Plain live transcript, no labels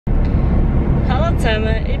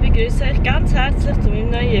zusammen, ich begrüße euch ganz herzlich zu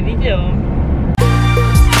meinem neuen Video.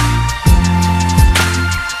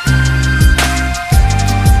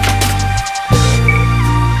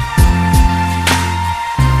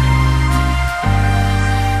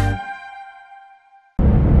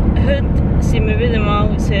 Heute sind wir wieder mal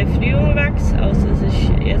sehr früh unterwegs, also es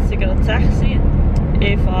ist jetzt gerade 6 Uhr.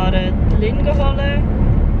 Ich fahre die Lin holen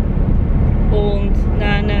und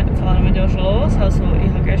dann fahren wir ja schon los. Also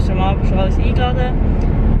ich habe gestern Abend schon alles eingeladen.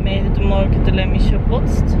 Wir haben heute Morgen den Leming schon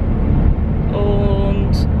geputzt.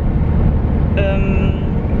 Und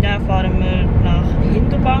dann fahren wir nach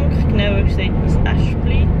Hinterbank, genauer gesagt ins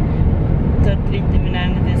Aespli. Dort liegt wir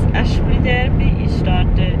nennen das Aespli-Derby. Ich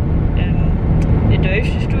starte in der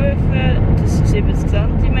ersten Stufe, das sind 70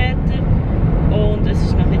 cm. Und es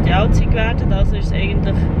ist noch in die Allzeit geworden, also ist es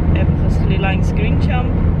eigentlich einfach ein bisschen langes Green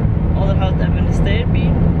Jump oder halt eben ein Derby.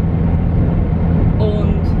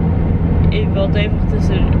 Und ich wollte einfach, dass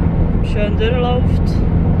er schön durchläuft,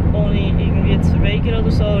 ohne irgendwie zu verweigern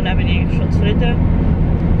oder so, und dann bin ich eigentlich schon zufrieden.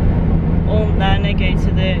 Und dann geht es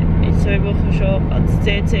in 2 Wochen schon ans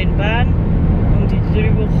CC in Bern und in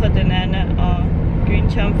 3 Wochen dann an Green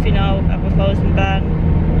Jump Final, ebenfalls in Bern.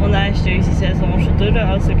 Und dann ist unsere Saison schon durch,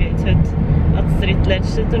 also geht es heute an das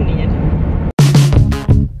drittletzte Turnier.